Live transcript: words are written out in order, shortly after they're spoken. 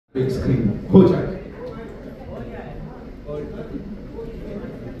big screen हो जाए.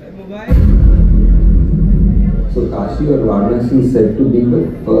 So Kashi or Varanasi is said to be the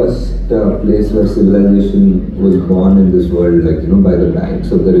first place where civilization was born in this world, like by the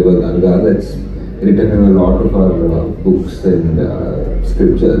banks of the river Ganga. That's written in a lot of our books and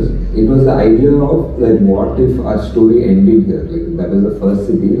scriptures. It was the idea of like, what if our story ended here? Like that was the first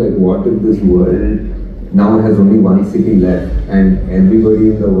city. Like what if this world now has only one city left, and everybody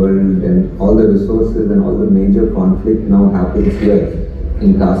in the world and all the resources and all the major conflict now happens here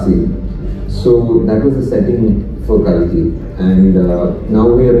in Kasi. So that was the setting for Kalki, and now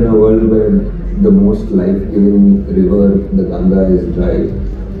we are in a world where the most life-giving river, the Ganga, is dry,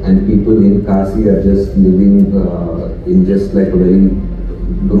 and people in Kasi are just living in just like a very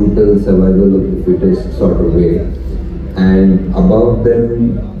brutal survival of the fittest sort of way. And above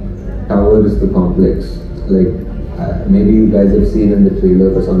them towers the complex. Like maybe you guys have seen in the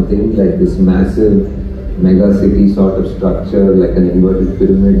trailer or something, like this massive mega city sort of structure, like an inverted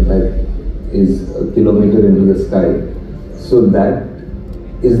pyramid that is a kilometer into the sky. So that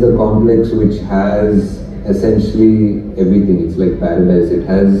is the complex which has essentially everything. It's like paradise. It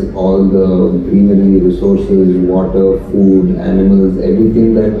has all the greenery, resources, water, food, animals,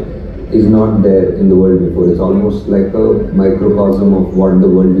 everything that is not there in the world before. It's almost like a microcosm of what the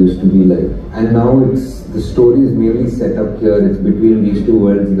world used to be like. And now the story is mainly set up here. It's between these two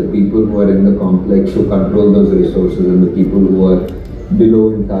worlds, the people who are in the complex who control those resources and the people who are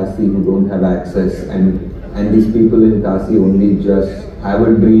below in Kasi who don't have access, and these people in Kasi only just have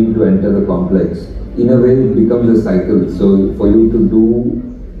a dream to enter the complex. In a way it becomes a cycle. So for you to do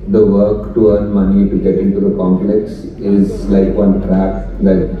the work to earn money to get into the complex is like one trap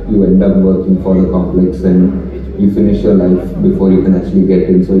that you end up working for the complex, and you finish your life before you can actually get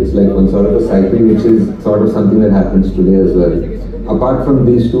in. So it's like one sort of a cycle, which is sort of something that happens today as well. Apart from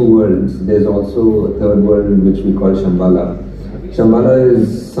these two worlds, there's also a third world which we call Shambhala. Shambhala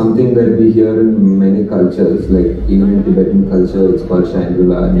is something that we hear in many cultures, like even in Tibetan culture it's called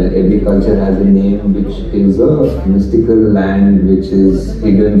Shangri-La, and every culture has a name which is a mystical land which is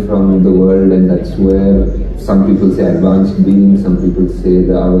hidden from the world, and that's where some people say advanced beings, some people say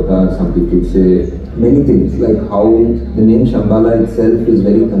the avatar, some people say many things, like how the name Shambhala itself is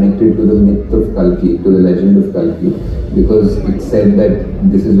very connected to the myth of Kalki, to the legend of Kalki, because it's said that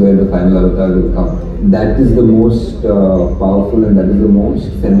this is where the final avatar will come. That is the most powerful and that is the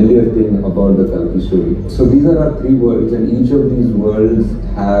most familiar thing about the Kalki story. So these are our three worlds, and each of these worlds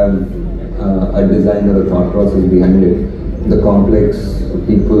have a design or a thought process behind it. The complex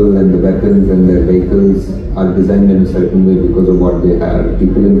people and the weapons and their vehicles are designed in a certain way because of what they have.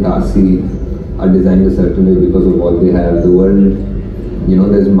 People in Kasi are designed a certain way because of what they have. The world,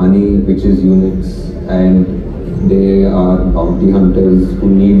 there's money which is units, and they are bounty hunters who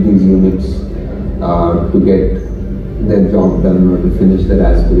need these units to get their job done or to finish their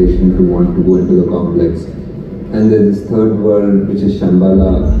aspiration to want to go into the complex. And there's this third world which is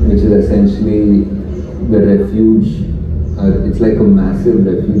Shambhala, which is essentially the refuge. It's like a massive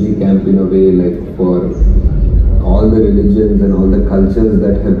refugee camp in a way, like for all the religions and all the cultures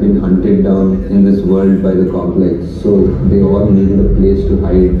that have been hunted down in this world by the complex. So they all needed a place to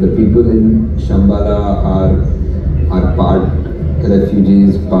hide. The people in Shambhala are part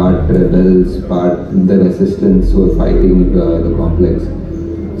refugees, part rebels, part the resistance who are fighting the complex.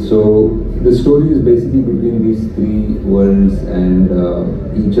 So the story is basically between these three worlds, and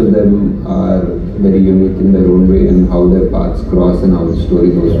each of them are very unique in their own way, and how their paths cross and how the story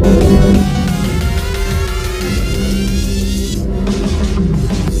goes forward.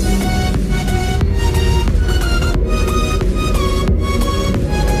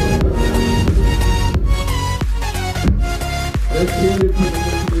 Let's hear it.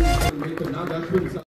 Now that's been